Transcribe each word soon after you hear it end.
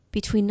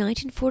Between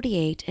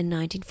 1948 and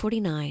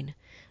 1949,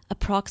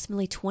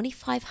 approximately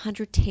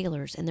 2,500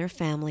 tailors and their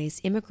families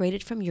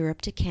immigrated from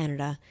Europe to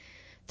Canada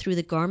through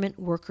the Garment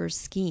Workers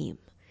Scheme,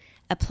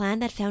 a plan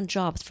that found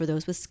jobs for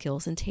those with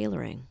skills in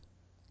tailoring.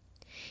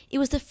 It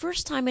was the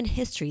first time in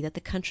history that the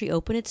country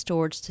opened its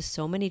doors to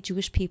so many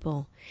Jewish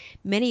people,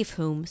 many of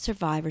whom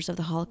survivors of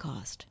the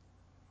Holocaust.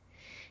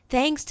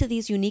 Thanks to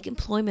these unique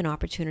employment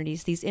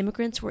opportunities, these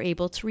immigrants were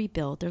able to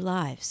rebuild their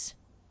lives.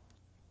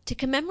 To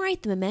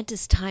commemorate the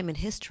momentous time in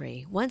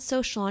history, one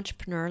social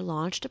entrepreneur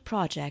launched a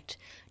project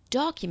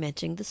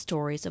documenting the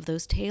stories of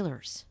those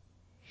tailors.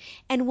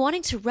 And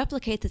wanting to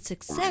replicate the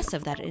success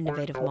of that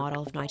innovative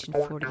model of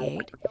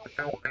 1948,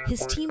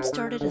 his team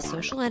started a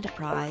social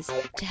enterprise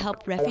to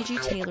help refugee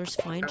tailors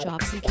find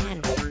jobs in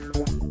Canada,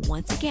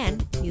 once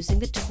again using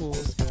the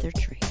tools of their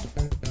trade.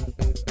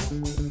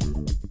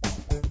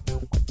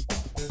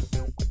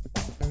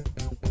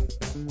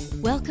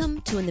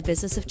 Welcome to In the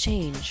Business of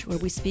Change, where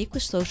we speak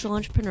with social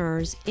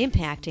entrepreneurs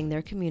impacting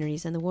their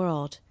communities and the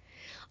world.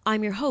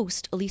 I'm your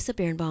host, Elisa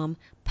Birnbaum,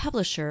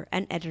 publisher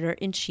and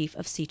editor-in-chief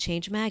of Sea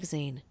Change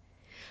magazine.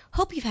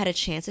 Hope you've had a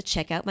chance to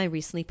check out my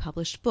recently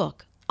published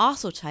book,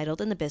 also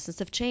titled In the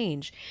Business of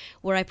Change,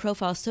 where I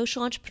profile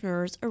social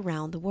entrepreneurs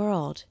around the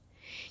world.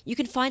 You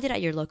can find it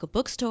at your local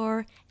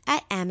bookstore,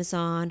 at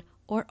Amazon,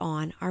 or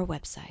on our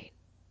website.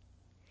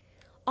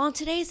 On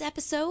today's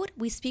episode,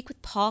 we speak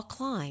with Paul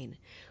Klein,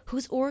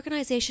 whose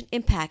organization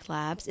Impact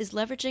Labs is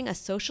leveraging a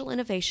social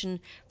innovation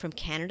from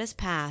Canada's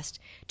past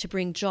to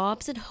bring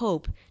jobs and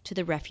hope to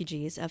the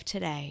refugees of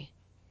today.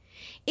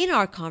 In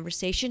our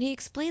conversation, he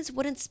explains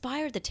what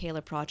inspired the Tailor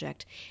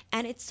Project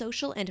and its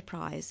social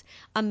enterprise,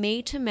 a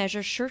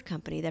made-to-measure shirt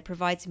company that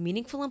provides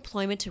meaningful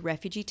employment to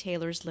refugee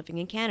tailors living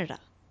in Canada.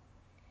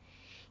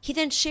 He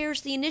then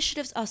shares the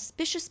initiative's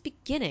auspicious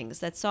beginnings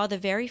that saw the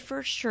very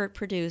first shirt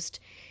produced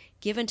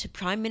given to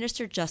Prime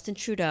Minister Justin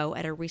Trudeau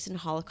at a recent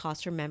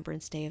Holocaust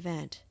Remembrance Day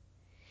event.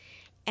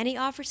 And he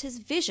offers his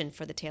vision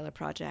for the Tailor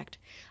Project,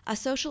 a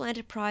social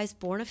enterprise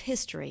born of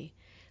history,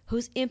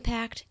 whose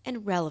impact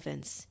and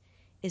relevance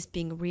is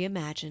being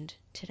reimagined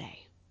today.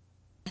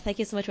 Thank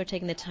you so much for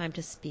taking the time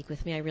to speak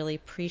with me. I really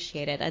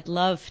appreciate it. I'd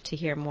love to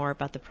hear more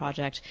about the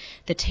project,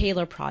 the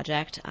Tailor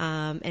Project,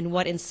 and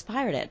what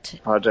inspired it. The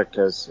project,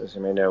 as you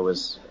may know,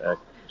 was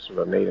sort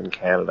of a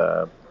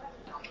made-in-Canada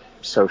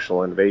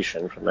social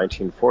innovation from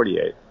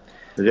 1948.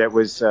 It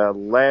was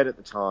led at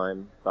the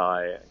time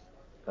by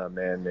a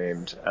man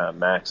named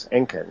Max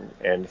Enken,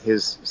 and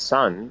his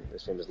son,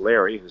 his name is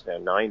Larry, who's now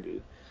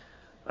 90,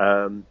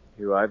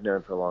 who I've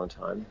known for a long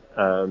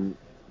time,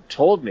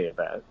 told me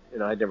about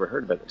it. I'd never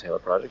heard about the Tailor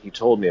Project. He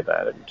told me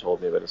about it and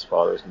told me about his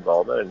father's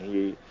involvement, and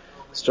he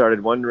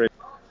started wondering,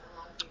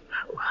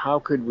 how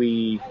could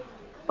we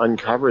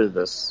uncover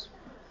this,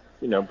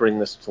 bring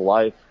this to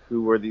life?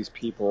 Who were these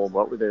people?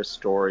 What were their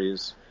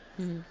stories?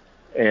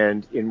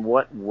 And in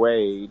what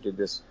way did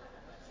this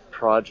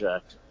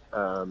project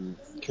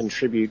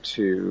contribute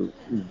to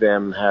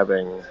them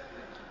having,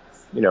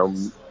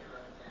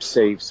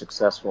 safe,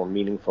 successful,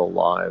 meaningful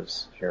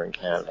lives here in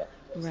Canada?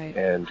 Right.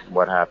 And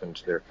what happened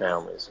to their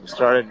families? We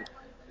started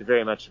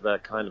very much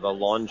about kind of a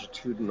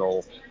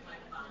longitudinal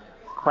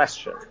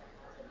question,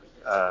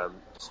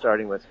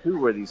 starting with who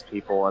were these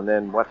people, and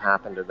then what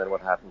happened, and then what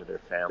happened to their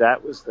families.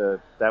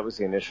 That was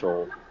the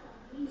initial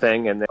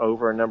thing, and then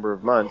over a number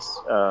of months,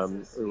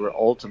 we were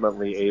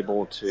ultimately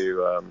able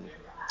to,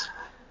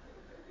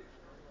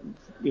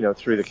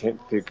 through the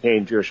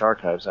Canadian Jewish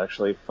Archives,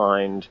 actually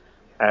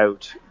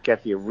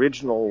get the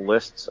original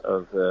lists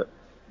of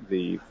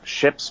the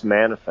ship's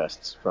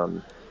manifests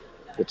from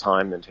the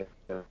time that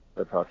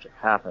the project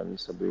happened.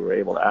 So we were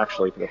able to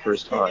actually, for the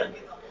first time,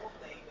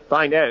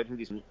 find out who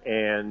these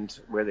and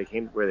where they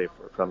were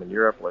from in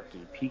Europe, what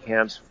DP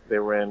camps they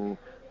were in,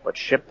 what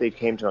ship they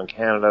came to in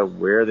Canada,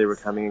 where they were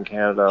coming in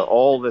Canada,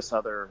 all this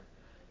other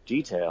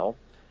detail,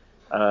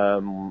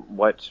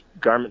 what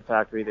garment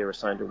factory they were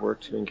assigned to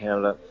work to in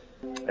Canada.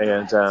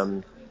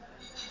 And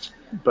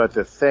but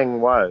the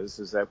thing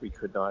is that we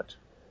could not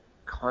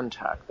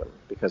contact them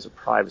because of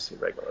privacy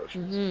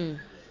regulations. Mm-hmm.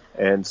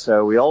 And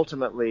so we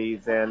ultimately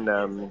then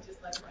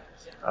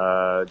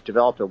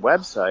developed a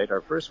website,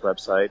 our first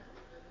website,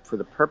 for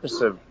the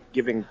purpose of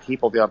giving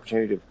people the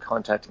opportunity of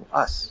contacting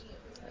us,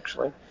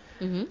 actually.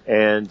 Mm-hmm.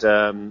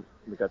 And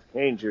we got the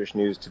Canadian Jewish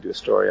News to do a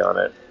story on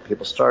it.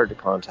 People started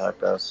to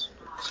contact us.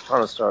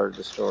 Toronto started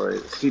the story.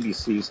 The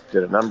CBC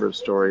did a number of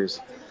stories.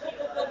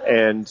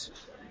 And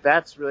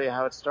that's really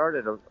how it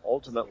started.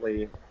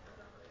 Ultimately,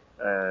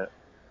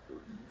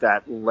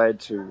 that led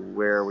to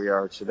where we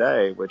are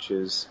today, which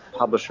is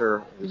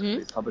publisher who's going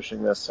to be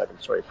publishing this, Second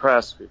Story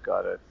Press. We've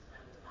got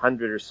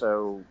 100 or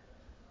so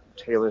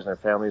tailors and their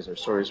families, their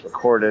stories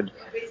recorded.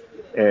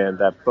 And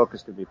that book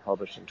is going to be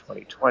published in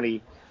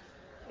 2020.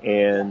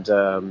 And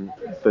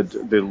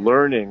the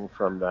learning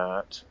from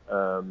that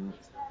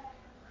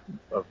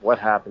of what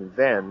happened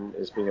then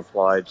is being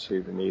applied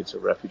to the needs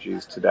of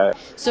refugees today.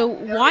 So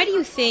why do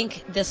you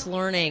think this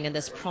learning and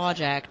this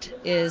project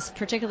is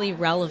particularly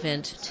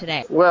relevant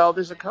today? Well,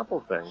 there's a couple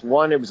of things.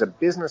 One, it was a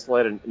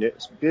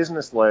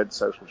business-led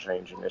social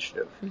change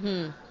initiative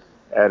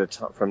at a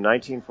time from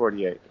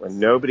 1948, when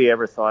nobody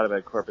ever thought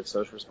about corporate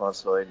social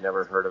responsibility,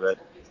 never heard of it,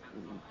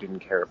 didn't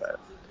care about it.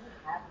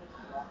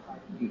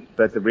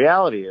 But the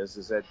reality is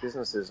that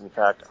businesses, in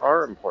fact,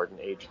 are important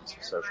agents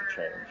of social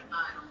change.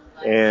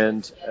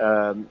 And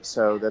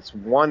so that's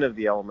one of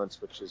the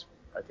elements which is,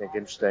 I think,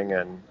 interesting,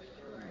 and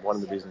one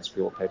of the reasons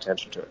people pay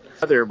attention to it.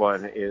 The other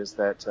one is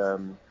that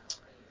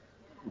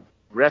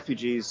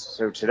refugees,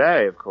 so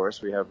today, of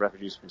course, we have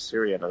refugees from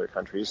Syria and other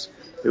countries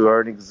who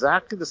are in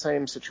exactly the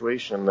same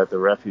situation that the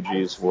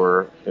refugees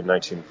were in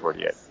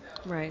 1948,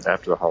 right,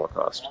 after the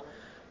Holocaust.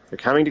 They're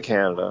coming to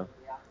Canada.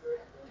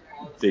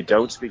 They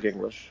don't speak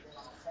English.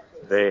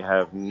 They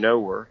have no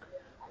work,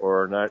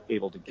 or are not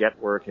able to get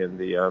work in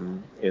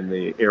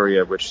the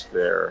area which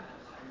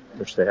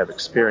they have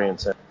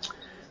experience in.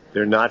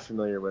 They're not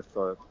familiar with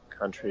the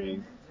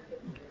country.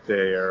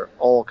 There are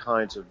all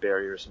kinds of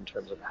barriers in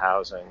terms of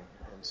housing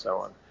and so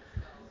on,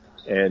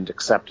 and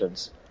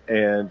acceptance.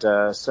 And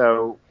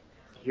so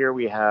here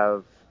we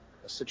have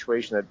a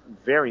situation that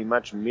very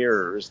much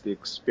mirrors the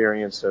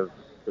experience of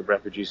the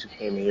refugees who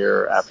came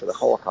here after the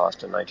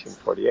Holocaust in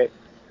 1948.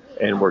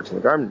 And worked in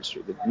the garment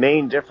industry. The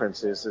main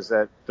difference is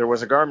that there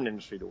was a garment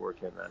industry to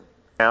work in then.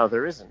 Now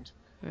there isn't.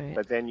 right.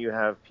 But then you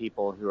have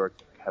people who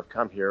have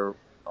come here,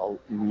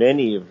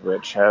 many of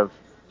which have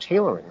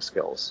tailoring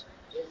skills.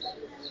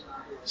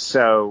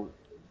 So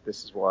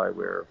this is why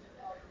we're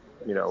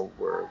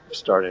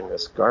starting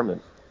this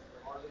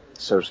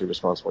socially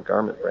responsible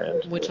garment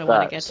brand. Which I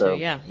want to get to,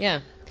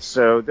 yeah.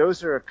 So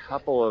those are a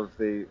couple of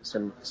the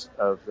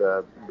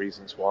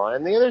reasons why.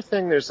 And the other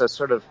thing, there's a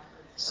sort of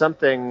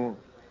something,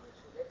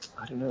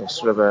 I don't know,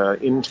 sort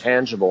of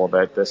intangible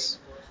about this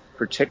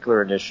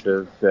particular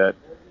initiative that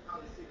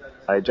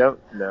I don't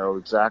know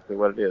exactly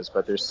what it is,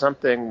 but there's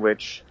something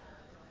which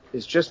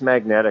is just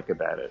magnetic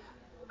about it.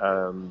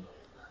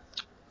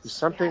 There's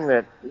something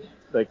that,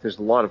 like, there's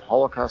a lot of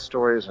Holocaust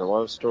stories, and a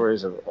lot of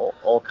stories of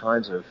all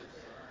kinds of,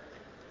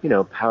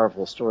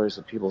 powerful stories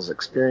of people's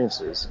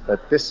experiences,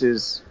 but this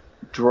is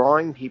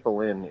drawing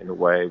people in a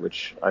way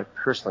which I've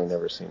personally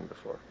never seen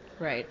before.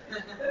 Right.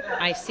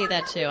 I see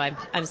that too.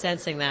 I'm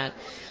sensing that.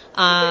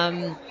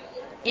 And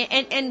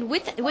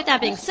with that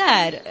being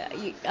said,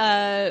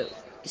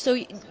 so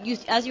you,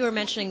 as you were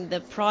mentioning the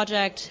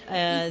project,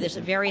 there's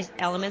various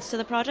elements to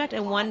the project,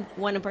 and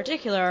one in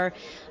particular,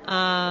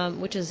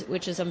 which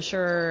is I'm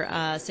sure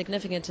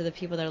significant to the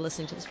people that are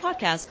listening to this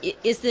podcast,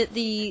 is that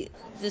the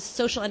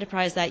social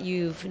enterprise that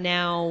you've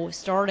now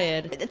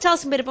started. Tell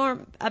us a bit more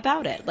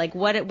about it. Like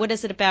what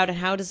is it about, and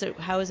how is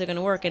it going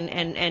to work,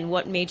 and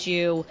what made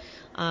you,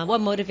 what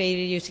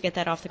motivated you to get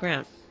that off the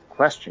ground?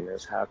 Question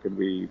is, how could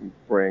we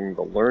bring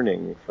the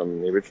learning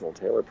from the original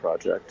Taylor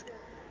project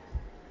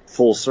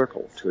full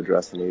circle to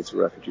address the needs of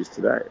refugees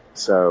today?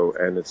 So,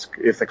 and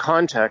if the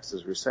context,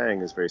 as we're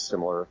saying, is very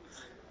similar,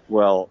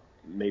 well,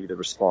 maybe the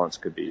response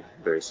could be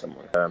very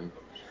similar.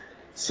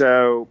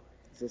 So,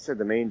 as I said,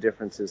 the main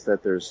difference is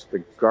that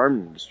the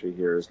garment industry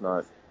here is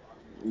not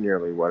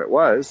nearly what it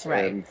was,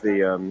 right.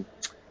 And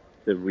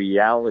the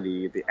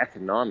reality, the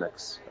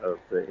economics of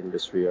the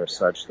industry are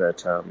such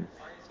that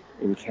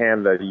in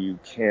Canada, you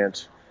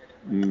can't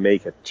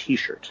make a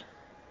T-shirt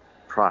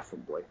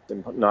profitably.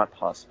 It's not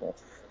possible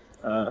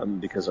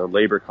because our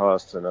labor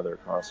costs and other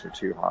costs are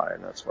too high,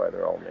 and that's why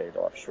they're all made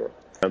offshore.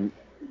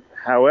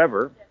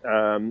 However,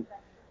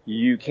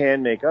 you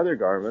can make other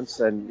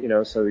garments,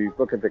 and so you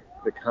look at the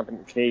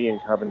Canadian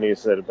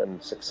companies that have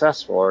been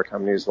successful are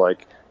companies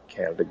like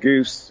Canada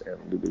Goose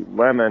and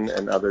Lululemon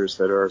and others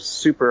that are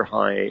super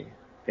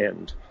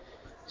high-end,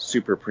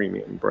 super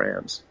premium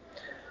brands.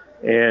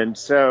 And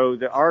so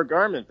our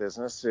garment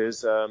business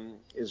is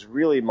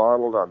really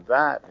modeled on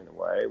that in a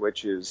way,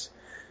 which is,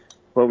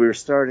 well, we were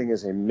starting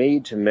as a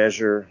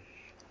made-to-measure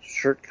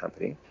shirt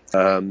company,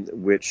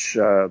 which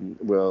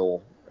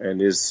will and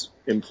is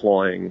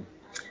employing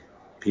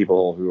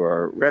people who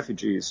are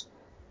refugees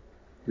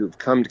who've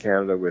come to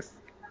Canada with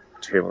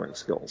tailoring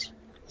skills.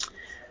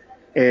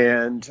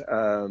 And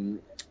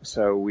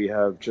so we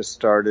have just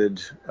started.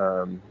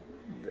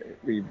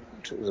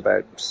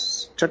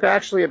 Took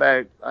actually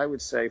about, I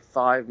would say,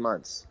 5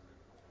 months,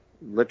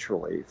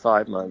 literally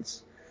 5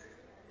 months,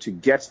 to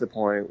get to the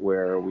point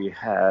where we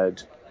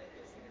had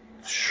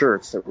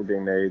shirts that were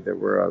being made that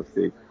were of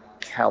the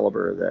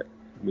caliber that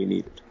we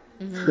needed.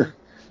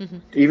 Mm-hmm.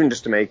 Even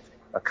just to make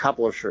a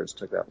couple of shirts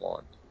took that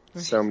long.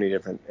 Right. So many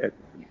different,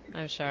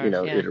 I'm sure,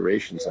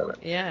 iterations of it.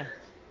 Yeah.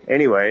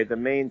 Anyway, the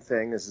main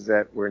thing is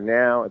that we're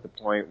now at the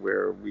point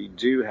where we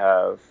do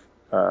have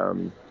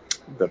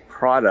the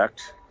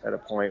product at a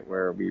point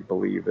where we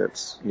believe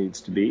it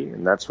needs to be,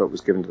 and that's what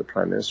was given to the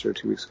Prime Minister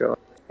 2 weeks ago.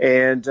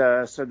 And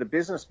so the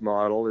business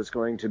model is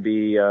going to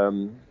be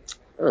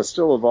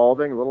still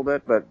evolving a little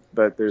bit, but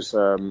there's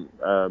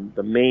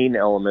the main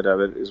element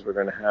of it is we're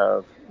going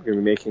to be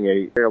making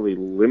a fairly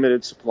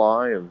limited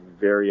supply of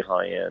very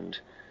high-end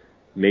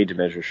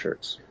made-to-measure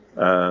shirts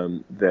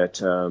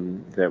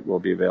that will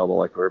be available.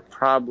 Like we're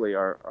probably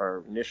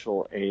our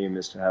initial aim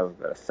is to have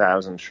about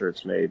 1,000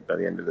 shirts made by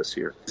the end of this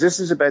year. This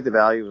is about the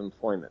value of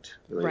employment.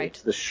 Really.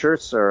 Right. The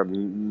shirts are a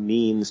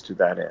means to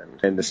that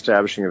end and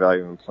establishing a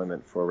value of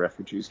employment for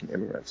refugees and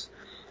immigrants.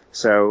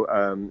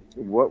 So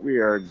what we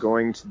are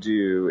going to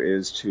do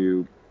is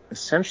to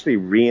essentially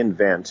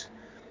reinvent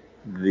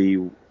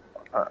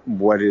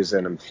what is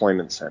an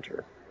employment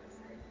center.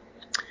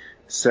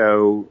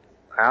 So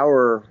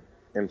our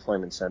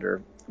employment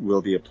center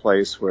will be a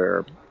place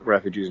where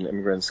refugees and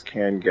immigrants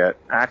can get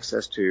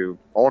access to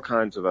all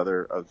kinds of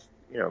other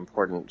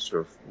important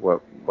sort of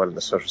what in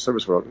the social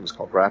service world is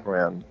called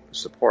wraparound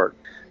support.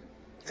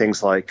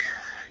 Things like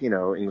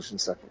English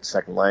and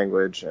second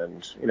language,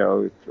 and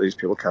these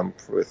people come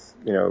with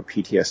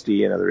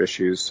PTSD and other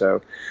issues.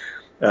 So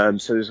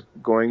there's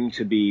going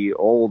to be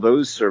all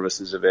those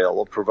services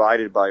available,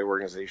 provided by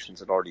organizations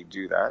that already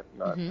do that,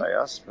 not by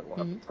us, but we'll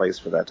have a place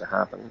for that to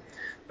happen.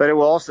 But it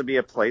will also be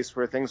a place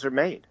where things are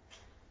made,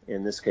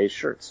 in this case,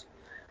 shirts.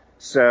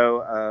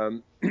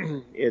 So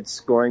it's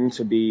going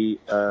to be,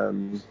 I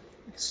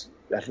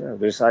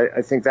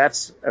think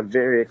that's a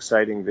very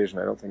exciting vision.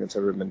 I don't think it's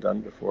ever been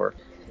done before.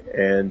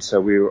 And so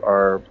we're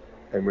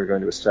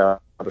going to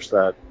establish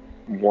that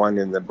one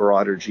in the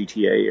broader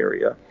GTA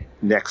area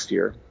next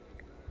year.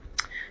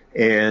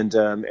 And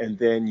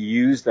then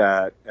use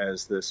that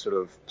as the sort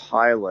of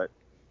pilot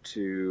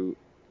to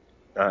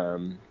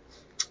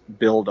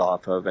build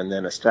off of, and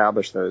then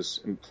establish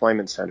those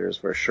employment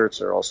centers where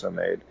shirts are also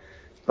made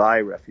by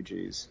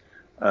refugees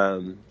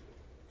in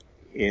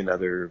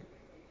other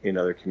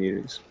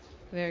communities.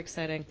 Very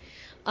exciting.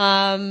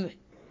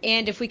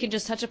 And if we can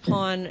just touch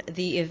upon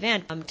the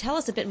event, tell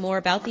us a bit more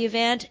about the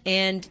event.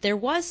 And there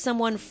was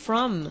someone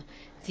from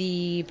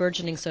the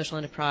burgeoning social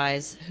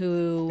enterprise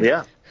who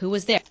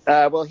was there.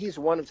 Well, he's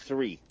one of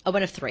three. Oh,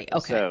 one of three.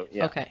 Okay. So,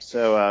 yeah. Okay.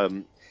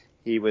 So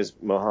he was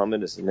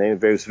Mohammed is his name.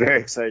 He was very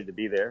excited to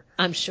be there.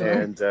 I'm sure.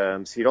 And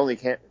so he'd only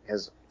came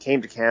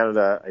to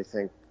Canada, I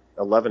think,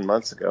 11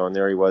 months ago, and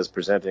there he was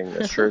presenting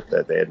a shirt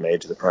that they had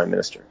made to the Prime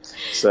Minister.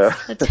 So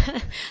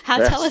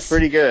tell us,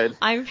 pretty good.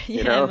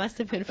 It must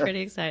have been pretty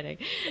exciting.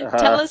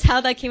 Tell us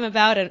how that came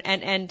about,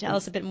 and tell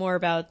us a bit more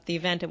about the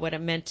event and what it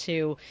meant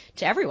to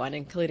everyone,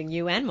 including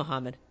you and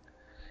Mohammed.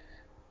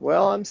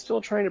 Well, I'm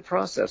still trying to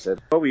process it.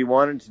 What we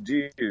wanted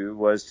to do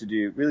was to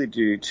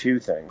do two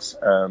things.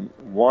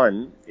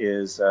 One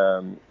is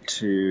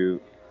to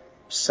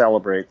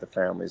celebrate the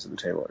families of the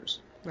Taylors.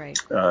 Right.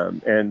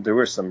 And there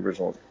were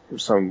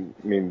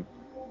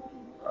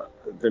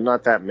there are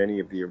not that many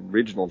of the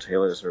original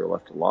Taylors that are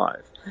left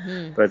alive,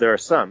 but there are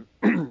some,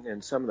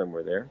 and some of them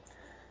were there.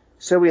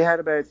 So we had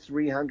about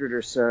 300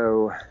 or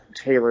so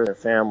Taylor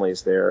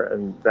families there,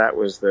 and that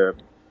was I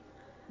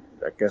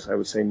guess I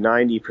would say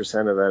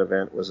 90% of that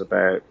event was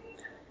about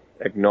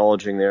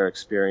acknowledging their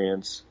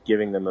experience,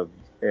 giving them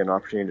an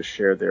opportunity to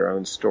share their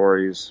own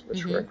stories,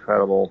 which were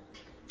incredible.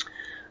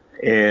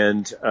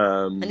 And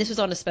this was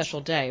on a special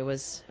day. It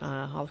was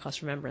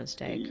Holocaust Remembrance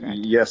Day, correct?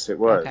 Yes, it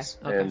was.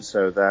 Okay. And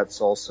so that's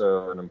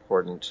also an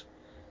important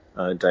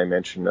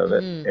dimension of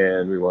it,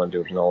 and we wanted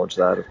to acknowledge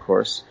that, of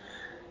course.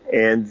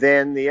 And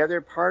then the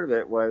other part of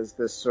it was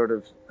this sort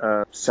of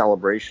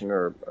celebration,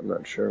 or I'm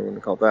not sure what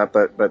to call it that,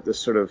 but this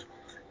sort of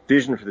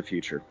vision for the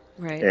future.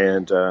 Right.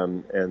 And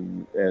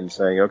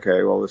saying,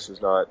 okay, well, this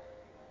is not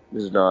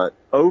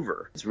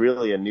over. It's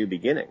really a new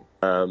beginning,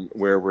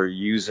 where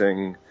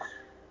we're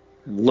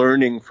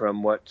learning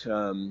from what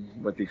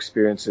the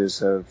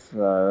experiences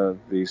of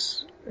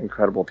these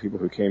incredible people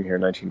who came here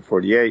in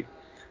 1948,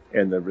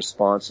 and the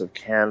response of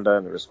Canada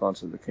and the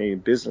response of the Canadian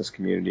business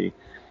community.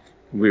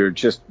 We're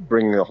just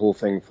bringing the whole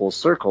thing full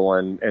circle,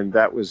 and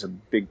that was a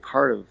big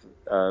part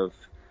of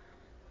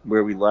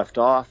where we left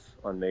off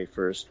on May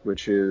 1st,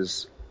 which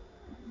is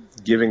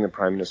giving the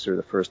Prime Minister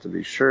the first of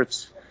these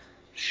shirts,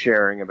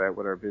 sharing about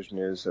what our vision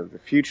is of the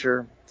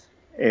future,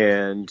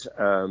 and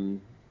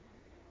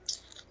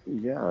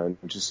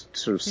just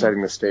sort of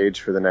setting the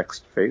stage for the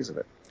next phase of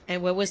it.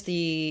 And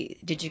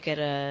did you get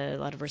a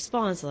lot of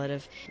response?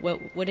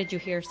 What did you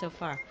hear so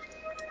far?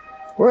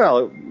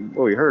 Well,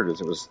 what we heard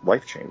is it was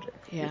life-changing for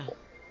people.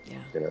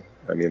 Yeah.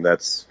 I mean,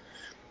 that's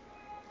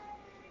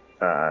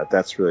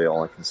really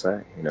all I can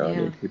say. I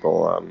mean,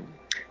 people,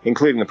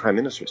 including the Prime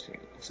Minister's team,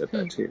 said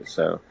that too.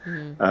 So,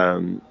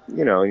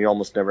 you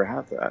almost never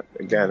have that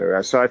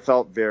again. So I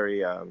felt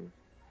very, like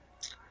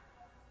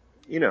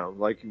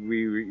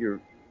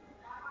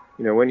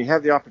when you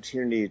have the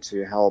opportunity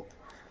to help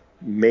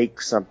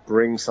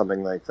bring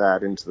something like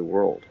that into the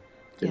world,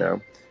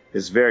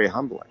 is very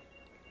humbling.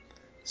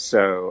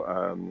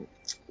 So,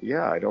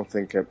 I don't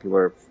think people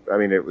are,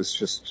 it was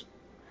just,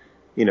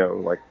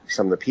 like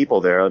some of the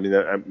people there,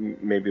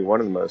 maybe one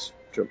of the most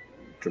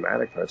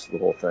dramatic parts of the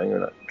whole thing, or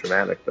not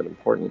dramatic, but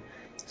important.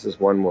 This is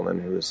one woman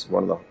who was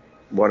one of the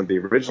one of the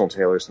original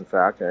Taylors, in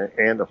fact,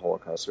 and a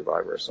Holocaust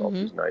survivor herself,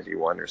 Mm-hmm. who's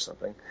 91 or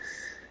something,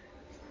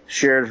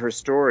 shared her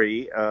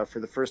story for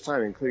the first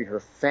time, including her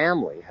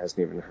family hasn't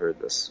even heard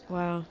this.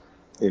 Wow.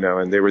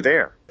 And they were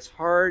there. It's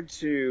hard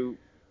to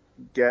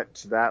get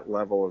to that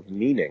level of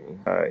meaning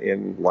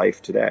in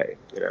life today,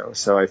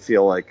 So I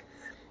feel like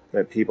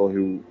that people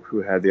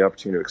who had the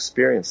opportunity to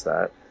experience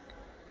that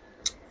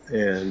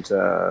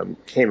and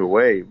came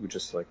away with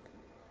just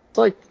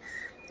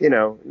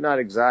not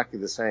exactly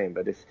the same,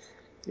 but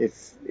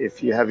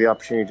if you have the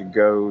opportunity to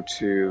go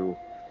to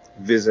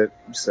visit,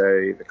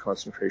 say, the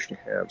concentration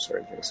camps or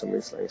anything, some of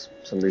these things,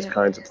 some of these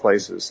kinds of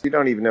places, you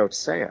don't even know what to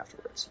say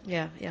afterwards.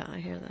 Yeah, I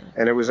hear that.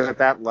 And it was at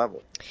that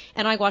level.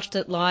 And I watched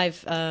it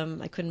live.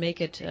 I couldn't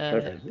make it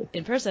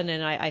in person,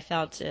 and I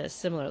felt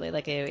similarly.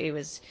 Like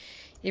it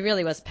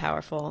really was a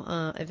powerful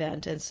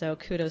event, and so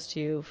kudos to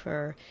you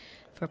for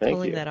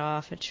pulling that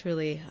off. It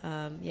truly,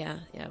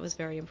 it was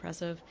very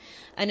impressive.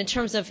 And in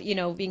terms of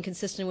being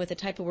consistent with the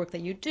type of work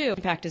that you do,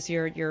 Impact is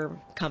your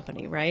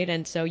company, right?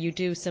 And so you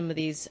do some of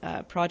these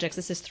projects.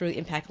 This is through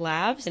Impact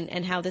Labs,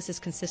 and how this is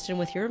consistent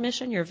with your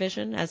mission, your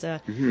vision as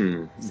an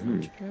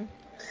entrepreneur.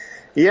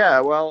 Yeah,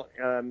 well,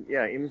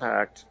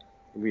 Impact.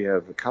 We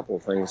have a couple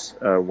of things.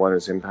 One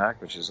is Impact,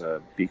 which is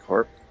a B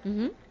Corp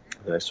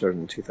that I started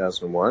in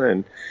 2001,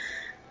 and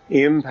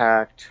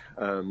Impact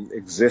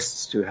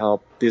exists to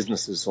help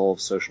businesses solve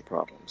social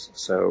problems.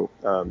 So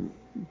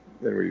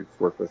we've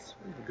worked with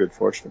the good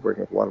fortune of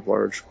working with a lot of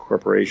large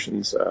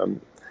corporations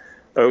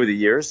over the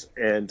years,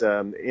 and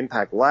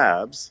Impact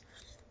Labs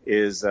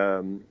is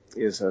a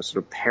sort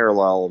of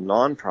parallel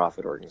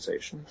nonprofit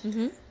organization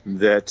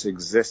that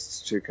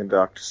exists to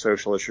conduct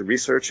social issue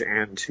research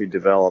and to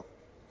develop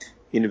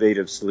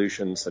innovative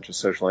solutions such as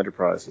social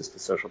enterprises to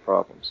social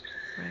problems.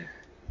 Right.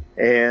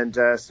 And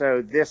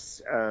so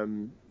this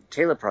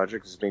Taylor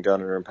project is being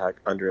done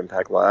under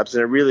Impact Labs,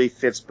 and it really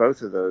fits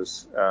both of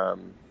those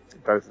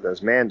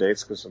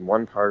mandates, because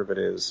one part of it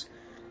is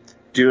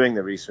doing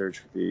the research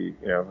of the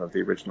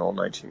original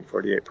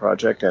 1948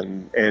 project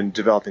and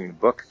developing the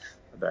book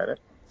about it,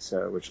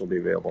 which will be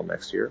available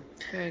next year.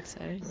 Very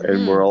exciting.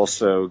 And we're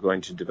also going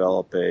to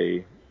develop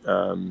a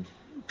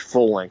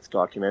full-length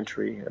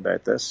documentary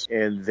about this,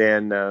 and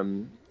then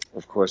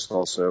of course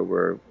also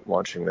we're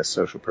launching this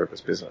social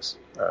purpose business.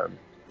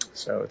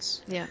 So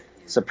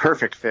it's a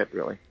perfect fit,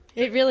 really.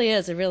 It really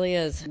is. It really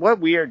is. What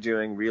we are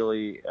doing,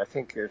 really, I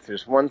think if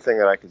there's one thing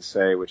that I could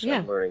say, which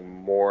I'm learning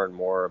more and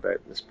more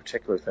about this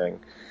particular thing,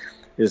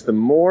 is the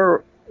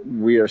more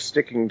we are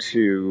sticking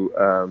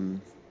to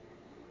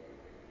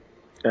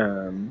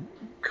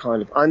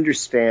kind of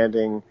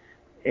understanding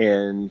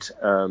and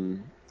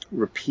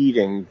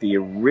repeating the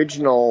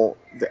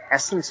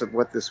essence of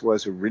what this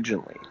was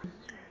originally,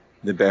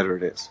 the better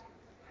it is.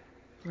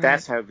 Right.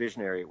 That's how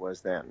visionary it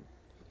was then.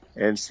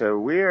 And so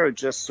we are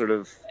just sort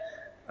of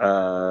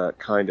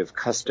kind of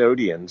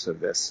custodians of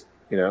this,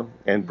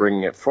 and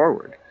bringing it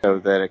forward so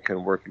that it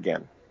can work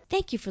again.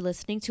 Thank you for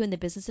listening to In the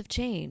Business of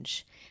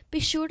Change.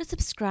 Be sure to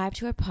subscribe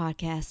to our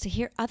podcast to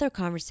hear other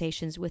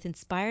conversations with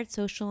inspired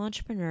social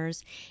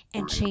entrepreneurs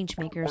and change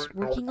makers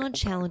working on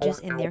challenges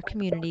in their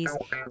communities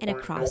and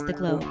across the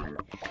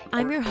globe.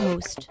 I'm your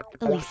host,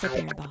 Elisa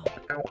Birnbaum.